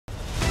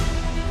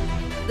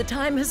The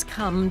time has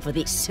come for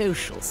the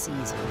social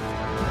season.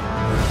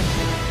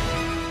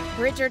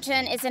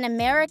 Bridgerton is an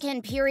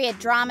American period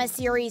drama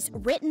series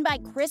written by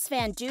Chris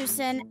Van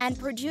Dusen and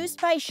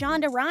produced by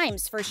Shonda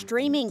Rhimes for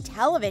streaming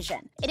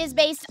television. It is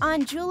based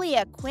on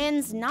Julia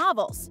Quinn's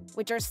novels,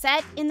 which are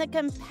set in the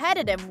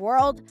competitive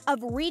world of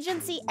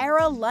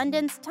Regency-era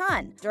London's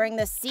Ton during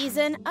the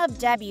season of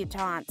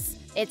debutantes.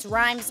 It's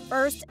Rhimes'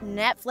 first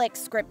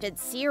Netflix scripted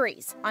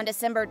series. On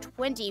December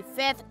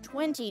 25th,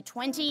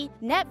 2020,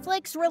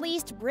 Netflix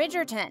released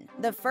Bridgerton.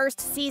 The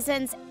first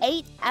season's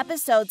 8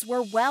 episodes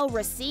were well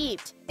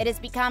received. It has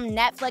become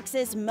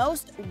Netflix's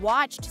most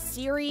watched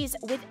series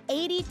with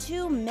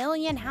 82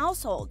 million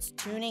households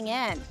tuning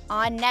in.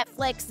 On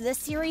Netflix, the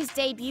series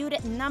debuted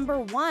at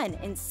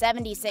 #1 in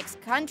 76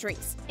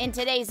 countries. In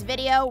today's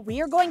video,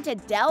 we are going to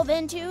delve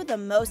into the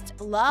most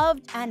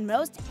loved and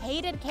most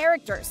hated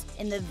characters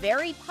in the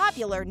very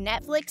popular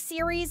Netflix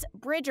series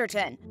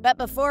Bridgerton. But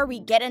before we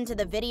get into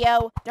the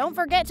video, don't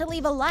forget to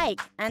leave a like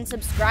and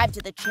subscribe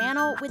to the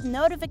channel with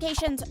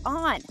notifications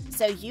on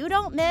so you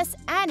don't miss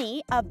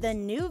any of the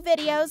new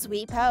videos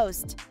we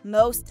post.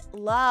 Most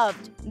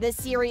loved. The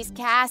series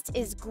cast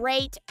is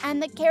great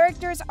and the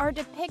characters are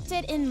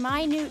depicted in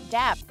minute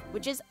depth,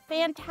 which is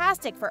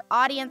fantastic for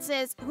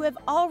audiences who have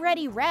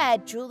already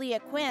read Julia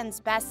Quinn's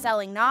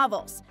best-selling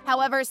novels.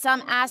 However,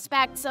 some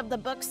aspects of the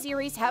book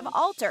series have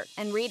altered,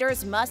 and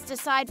readers must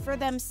decide for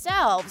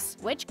themselves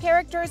which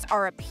characters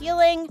are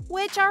appealing,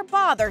 which are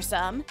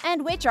bothersome,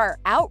 and which are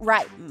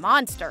outright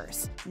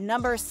monsters.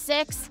 Number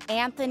 6.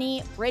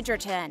 Anthony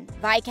Bridgerton.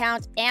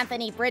 Viscount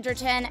Anthony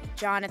Bridgerton,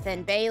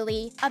 Jonathan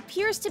Bailey,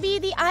 appears to be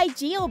the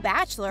ideal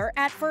bachelor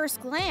at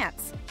first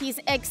glance. He's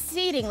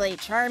exceedingly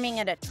charming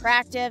and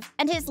attractive,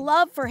 and his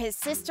love for his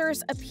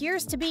sisters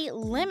appears to be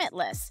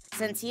limitless,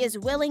 since he is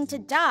willing to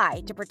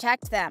die to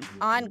protect them.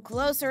 On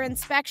closer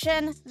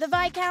inspection, the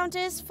Viscount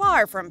is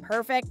far from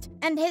perfect,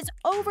 and his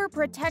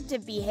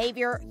overprotective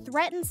behavior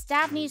threatens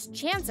Daphne's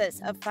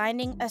chances of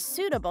finding a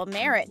suitable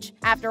marriage.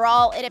 After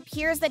all, it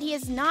appears that he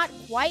is not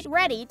quite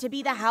ready to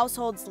be the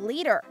household's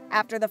leader.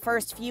 After the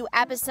first few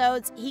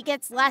episodes, he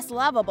gets less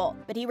lovable,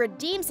 but he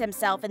redeems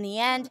himself in the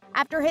end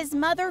after his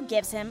mother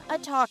gives him a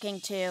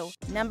talking to.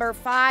 Number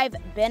 5.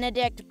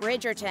 Benedict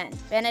Bridgerton.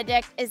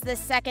 Benedict is the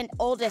second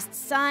oldest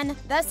son,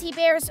 thus he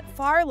bears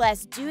far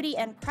less duty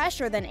and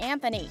pressure than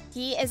Anthony.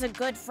 He is a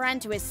good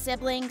friend to his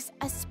siblings,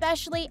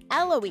 especially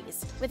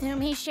Eloise, with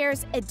whom he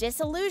shares a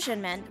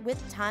disillusionment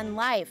with Ton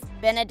life.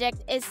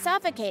 Benedict is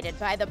suffocated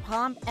by the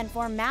pomp and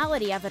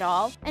formality of it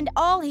all, and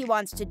all he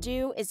wants to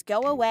do is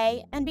go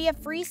away and be a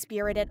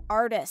free-spirited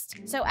artist.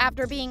 So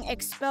after being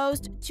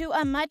exposed to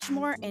a much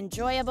more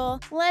enjoyable,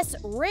 less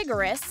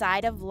rigorous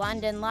side of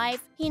London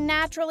life, he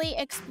naturally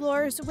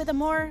explores with a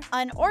more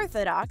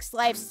unorthodox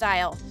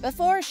lifestyle.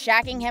 Before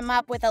shacking him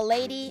up with a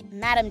lady,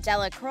 Madame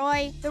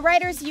Delacroix, the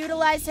writers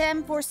utilize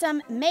him for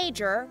some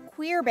major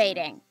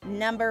queerbaiting.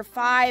 Number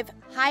 5.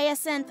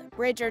 Hyacinth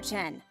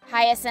Bridgerton.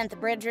 Hyacinth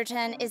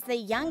Bridgerton is the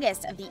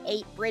youngest of the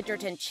 8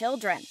 Bridgerton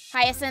children.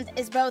 Hyacinth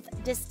is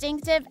both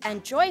distinctive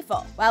and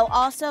joyful, while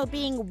also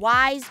being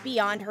wise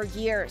beyond her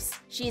years.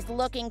 She's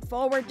looking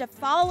forward to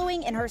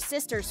following in her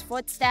sister's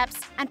footsteps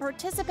and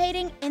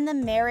participating in the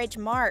marriage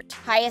mart.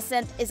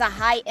 Hyacinth is a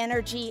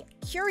high-energy,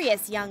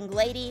 curious young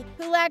lady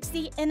who lacks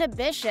the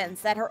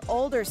inhibitions that her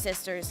older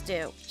sisters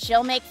do.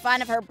 She'll make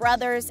fun of her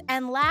brothers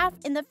and laugh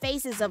in the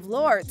faces of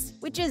lords,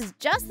 which is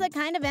just the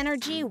kind of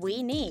energy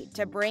we need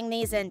to bring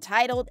these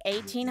entitled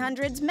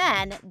 1800s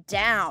men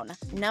down.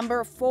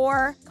 Number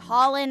 4.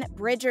 Colin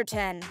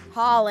Bridgerton.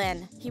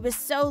 Colin. He was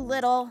so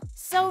little,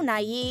 so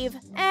naive,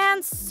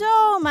 and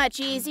so much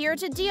easier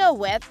to deal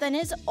with than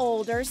his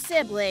older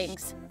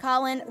siblings.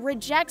 Colin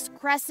rejects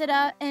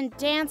Cressida and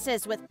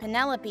dances with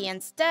Penelope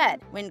instead,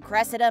 when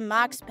Cressida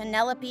mocks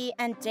Penelope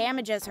and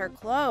damages her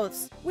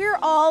clothes. We're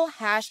all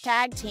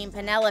 #Team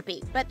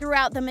Penelope, but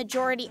throughout the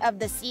majority of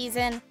the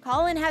season,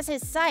 Colin has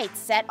his sights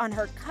set on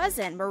her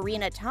cousin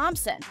Marina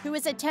Thompson, who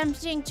is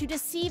attempting to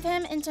deceive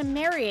him into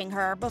marrying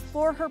her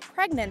before her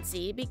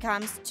pregnancy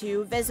becomes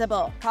too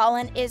visible.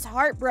 Colin is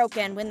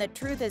heartbroken when the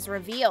truth is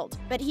revealed,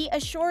 but he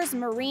assures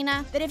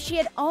Marina that if she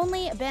had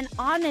only been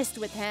honest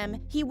with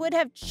him, he would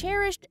have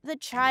cherished the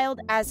child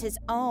as his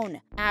own.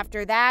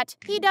 After that,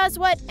 he does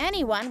what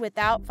anyone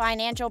without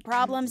financial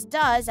problems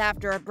does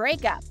after a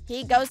breakup.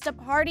 He goes to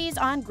parties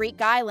on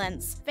Greek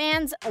islands.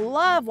 Fans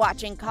love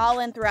watching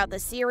Colin throughout the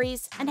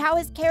series and how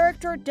his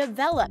character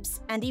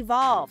develops and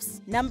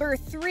evolves. Number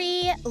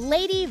 3.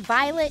 Lady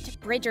Violet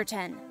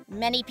Bridgerton.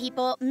 Many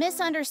people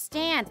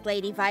misunderstand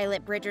Lady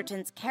Violet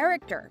Bridgerton's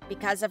character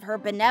because of her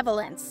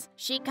benevolence.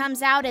 She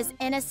comes out as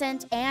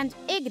innocent and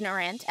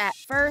ignorant at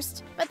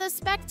first, but the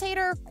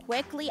spectator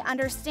quickly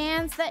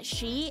understands that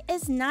she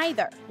is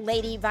neither.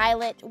 Lady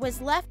Violet was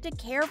left to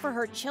care for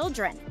her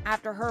children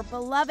after her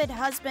beloved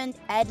husband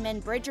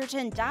Edmund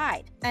Bridgerton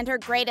died, and her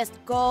greatest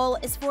goal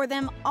is for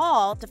them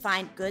all to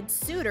find good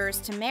suitors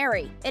to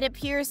marry. It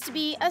appears to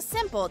be a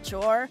simple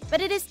chore, but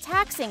it is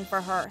taxing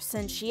for her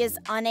since she is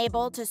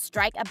unable to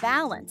strike a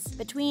balance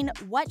between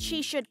what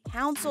she should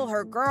counsel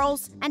her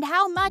girls and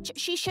how much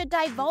she should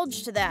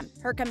divulge to them.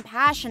 Her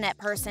compassionate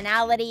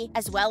personality,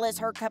 as well as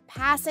her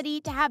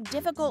capacity to have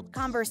difficult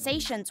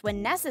conversations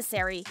when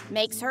necessary,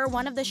 makes her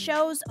one of the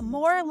show's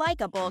more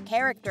likable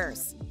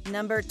characters.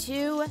 Number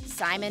 2.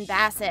 Simon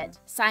Basset.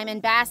 Simon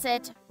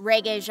Basset,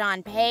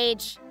 Regé-Jean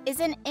Page, is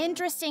an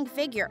interesting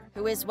figure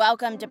who is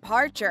welcome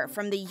departure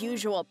from the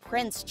usual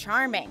Prince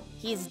Charming.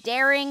 He's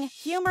daring,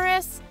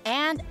 humorous,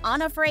 and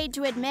unafraid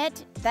to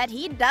admit that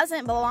he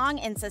doesn't belong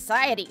in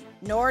society,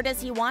 nor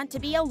does he want to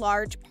be a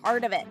large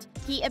part of it.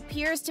 He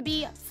appears to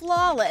be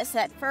flawless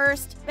at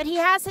first, but he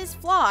has his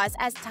flaws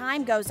as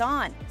time goes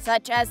on,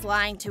 such as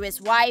lying to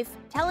his wife,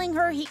 telling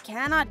her he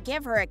cannot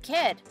give her a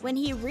kid when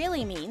he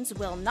really means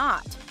will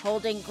not,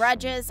 holding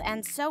grudges,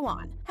 and so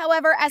on.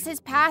 However, as his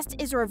past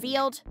is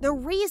revealed, the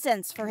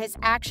reasons for his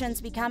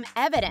actions become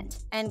evident,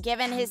 and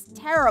given his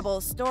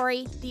terrible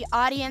story, the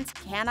audience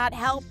cannot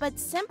help but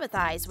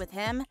sympathize with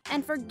him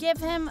and forgive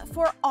him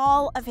for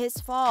all of his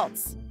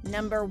faults.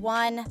 Number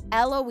 1.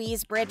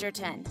 Eloise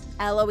Bridgerton.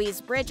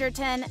 Eloise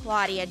Bridgerton,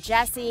 Claudia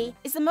Jessie,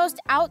 is the most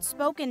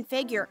outspoken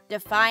figure,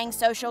 defying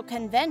social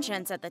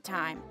conventions at the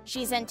time.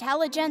 She's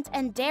intelligent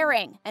and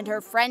daring, and her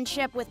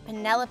friendship with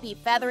Penelope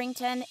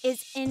Featherington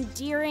is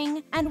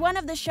endearing and one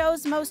of the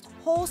show's most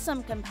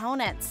wholesome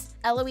components.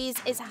 Eloise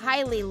is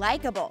highly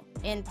likable,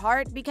 in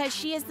part because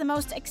she is the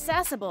most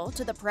accessible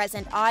to the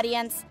present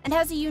audience and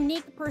has a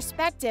unique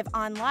perspective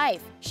on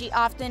life. She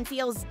often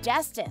feels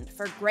destined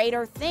for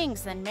greater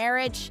things than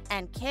marriage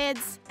and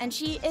kids, and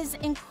she is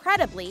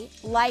incredibly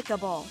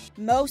likable.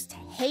 Most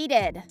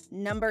hated.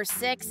 Number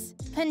 6.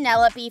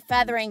 Penelope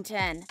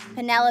Featherington.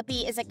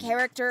 Penelope is a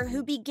character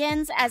who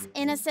begins as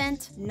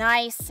innocent,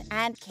 nice,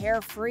 and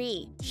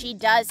carefree. She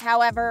does,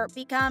 however,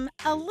 become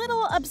a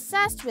little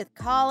obsessed with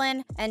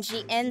Colin, and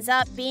she ends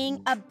up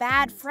being a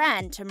bad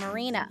friend to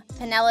Marina.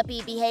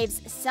 Penelope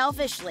behaves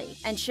selfishly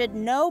and should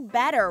know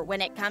better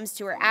when it comes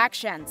to her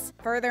actions.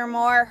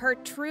 Furthermore, her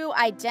true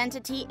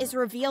identity is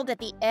revealed at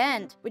the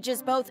end, which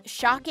is both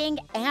shocking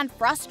and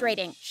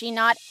frustrating. She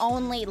not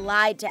only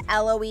lied to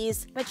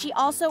Eloise, but she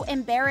also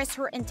embarrassed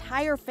her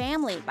entire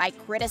family by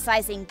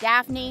criticizing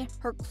Daphne,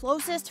 her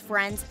closest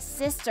friend's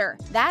sister.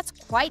 That's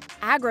quite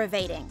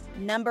aggravating.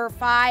 Number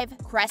 5.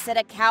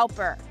 Cressida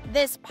Cowper.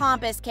 This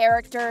pompous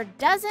character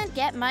doesn't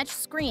get much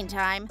screen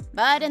time,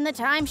 but in the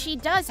time she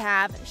does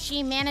have,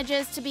 she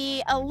manages to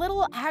be a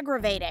little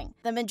aggravating.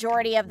 The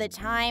majority of the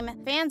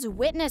time, fans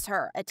witness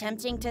her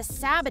attempting to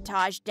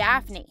sabotage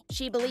Daphne.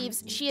 She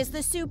believes she is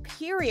the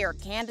superior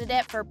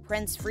candidate for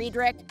Prince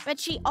Friedrich, but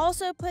she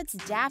also puts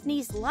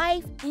Daphne's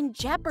life in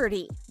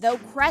jeopardy. Though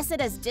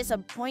Cressida's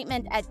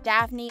disappointment at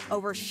Daphne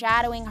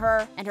overshadowing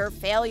her and her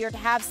failure to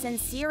have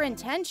sincere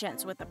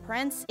intentions with the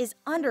prince is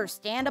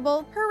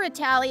understandable, her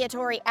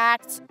retaliatory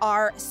acts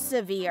are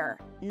severe.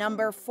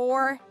 Number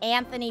 4.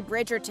 Anthony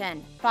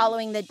Bridgerton.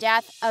 Following the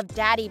death of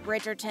Daddy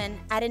Bridgerton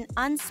at an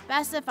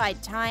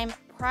unspecified time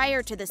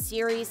prior to the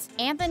series,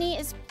 Anthony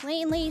is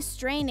plainly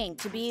straining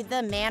to be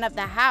the man of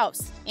the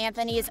house.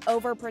 Anthony is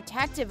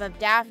overprotective of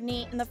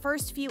Daphne in the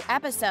first few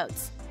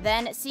episodes,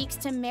 then seeks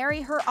to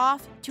marry her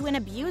off to an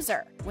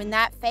abuser. When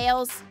that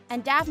fails,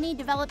 and Daphne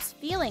develops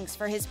feelings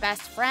for his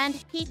best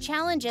friend, he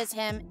challenges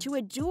him to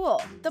a duel.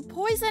 The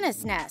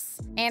poisonousness.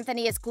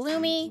 Anthony is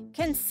gloomy,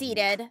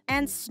 conceited,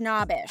 and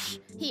snobbish.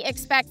 He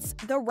expects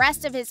the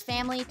rest of his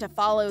family to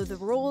follow the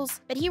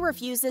rules, but he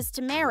refuses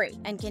to marry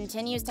and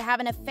continues to have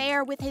an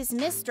affair with his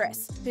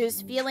mistress,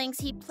 whose feelings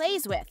he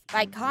plays with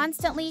by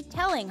constantly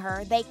telling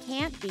her they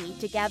can't be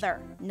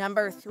together.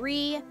 Number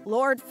 3.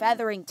 Lord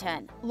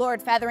Featherington.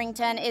 Lord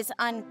Featherington is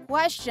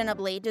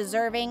unquestionably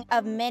deserving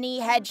of many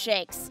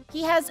headshakes.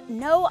 He has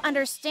no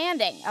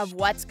understanding of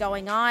what's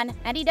going on,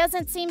 and he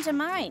doesn't seem to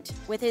mind.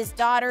 With his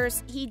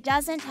daughters, he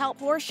doesn't help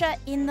Portia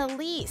in the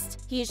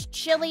least. He's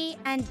chilly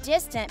and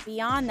distant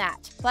beyond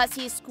that. Plus,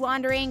 he's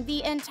squandering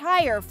the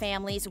entire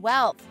family's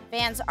wealth.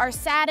 Fans are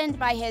saddened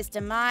by his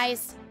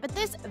demise, but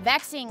this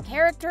vexing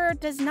character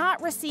does not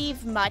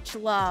receive much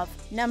love.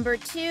 Number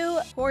 2.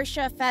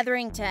 Portia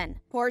Featherington.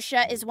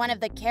 Portia is one of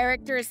the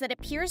characters that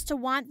appears to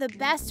want the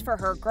best for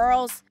her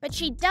girls, but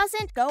she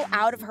doesn't go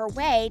out of her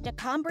way to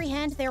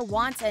comprehend their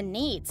wants and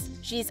needs.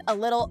 She's a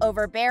little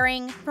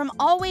overbearing, from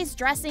always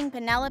dressing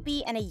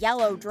Penelope in a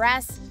yellow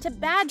dress to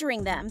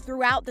badgering them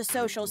throughout the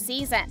social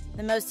season.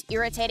 The most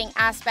irritating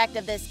aspect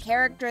of this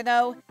character,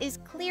 though, is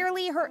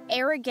clearly her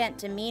arrogant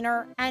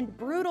demeanor and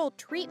brutal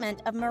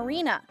treatment of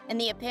Marina. In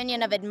the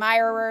opinion of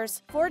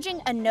admirers,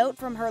 forging a note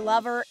from her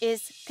lover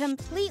is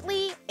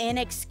completely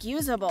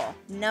inexcusable.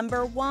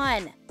 Number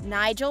 1.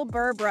 Nigel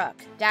Burbrook.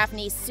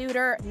 Daphne's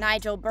suitor,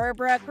 Nigel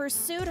Burbrook,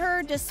 pursued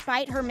her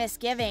despite her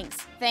misgivings.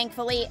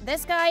 Thankfully,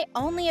 this guy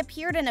only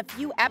appeared in a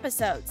few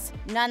episodes.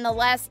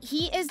 Nonetheless,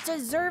 he is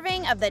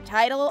deserving of the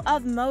title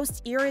of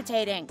most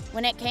irritating.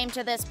 When it came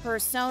to this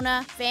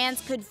persona,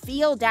 fans could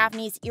feel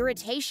Daphne's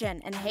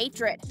irritation and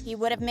hatred. He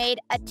would have made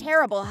a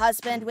terrible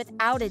husband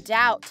without a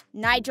doubt.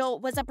 Nigel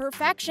was a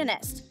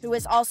perfectionist who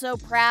was also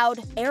proud,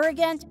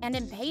 arrogant, and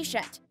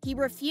impatient. He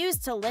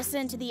refused to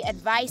listen to the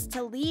advice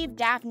to leave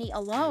Daphne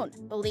alone,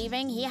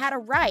 believing he had a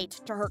right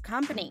to her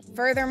company.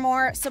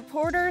 Furthermore,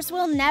 supporters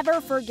will never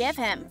forgive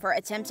him for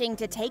attempting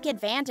to take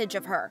advantage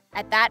of her.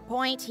 At that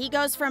point, he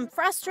goes from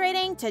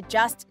frustrating to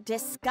just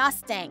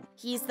disgusting.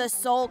 He's the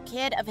sole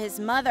kid of his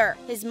mother.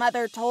 His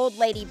mother told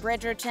Lady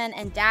Bridgerton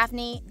and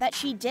Daphne that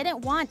she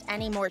didn't want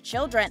any more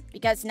children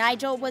because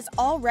Nigel was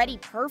already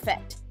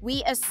perfect.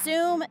 We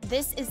assume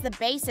this is the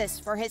basis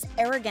for his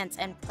arrogance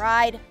and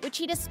pride, which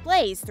he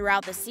displays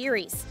throughout the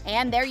series.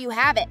 And there you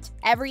have it,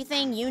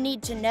 everything you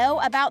need to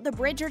know about the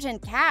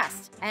Bridgerton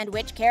cast, and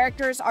which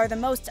characters are the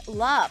most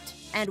loved,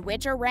 and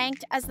which are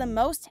ranked as the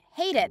most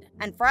hated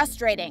and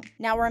frustrating.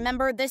 Now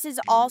remember, this is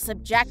all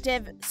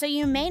subjective, so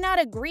you may not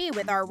agree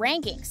with our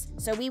rankings.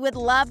 So we would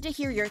love to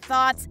hear your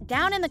thoughts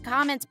down in the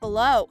comments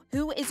below.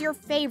 Who is your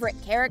favorite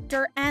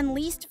character and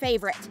least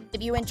favorite?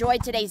 If you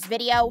enjoyed today's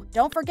video,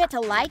 don't forget to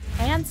like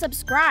and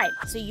subscribe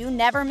so you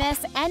never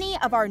miss any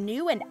of our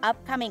new and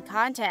upcoming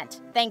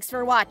content. Thanks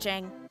for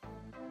watching.